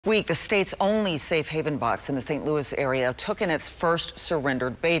week, the state's only safe haven box in the St. Louis area took in its first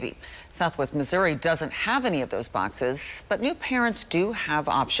surrendered baby. Southwest Missouri doesn't have any of those boxes, but new parents do have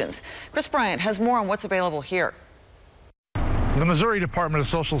options. Chris Bryant has more on what's available here. The Missouri Department of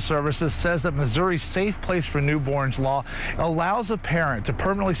Social Services says that Missouri's Safe Place for Newborns law allows a parent to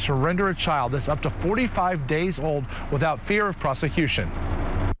permanently surrender a child that's up to 45 days old without fear of prosecution.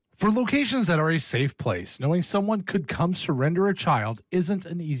 For locations that are a safe place, knowing someone could come surrender a child isn't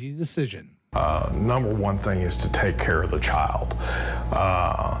an easy decision. Number one thing is to take care of the child.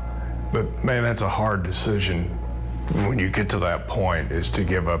 But man, that's a hard decision when you get to that point, is to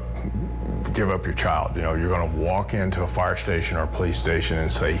give up your child. You know, you're going to walk into a fire station or a police station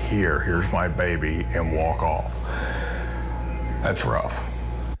and say, here's my baby, and walk off. That's rough.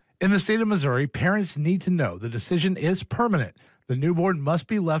 In the state of Missouri, parents need to know the decision is permanent. The newborn must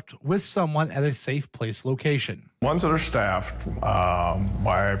be left with someone at a safe place location. Ones that are staffed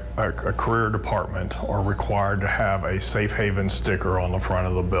by a career department are required to have a safe haven sticker on the front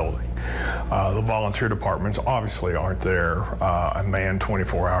of the building. The volunteer departments obviously aren't there and manned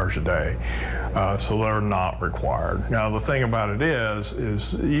 24 hours a day, so they're not required. Now the thing about it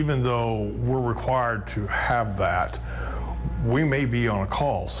is even though we're required to have that, we may be on a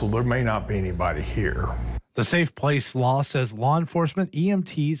call, so there may not be anybody here. The Safe Place law says law enforcement,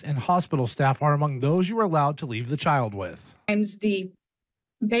 EMTs, and hospital staff are among those you are allowed to leave the child with. Sometimes the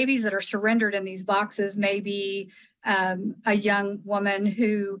babies that are surrendered in these boxes may be a young woman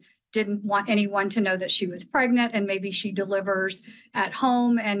who didn't want anyone to know that she was pregnant, and maybe she delivers at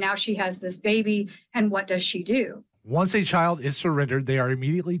home and now she has this baby, and what does she do? Once a child is surrendered, they are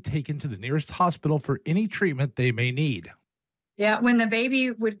immediately taken to the nearest hospital for any treatment they may need. Yeah, when the baby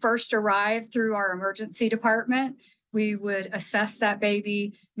would first arrive through our emergency department, we would assess that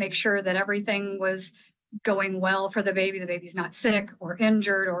baby, make sure that everything was going well for the baby. The baby's not sick or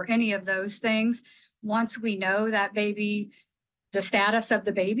injured or any of those things. Once we know that baby, the status of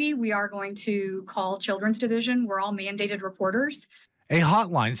the baby, we are going to call Children's Division. We're all mandated reporters. A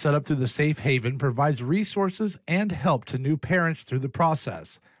hotline set up through the Safe Haven provides resources and help to new parents through the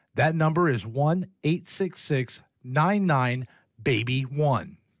process. That number is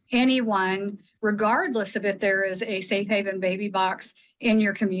 1-866-99-BABY-1. Anyone, regardless of if there is a Safe Haven baby box in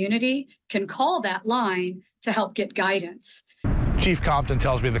your community, can call that line to help get guidance. Chief Compton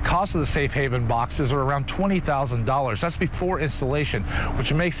tells me the cost of the Safe Haven boxes are around $20,000. That's before installation,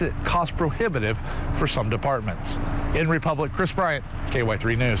 which makes it cost prohibitive for some departments. In Republic, Chris Bryant,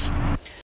 KY3 News.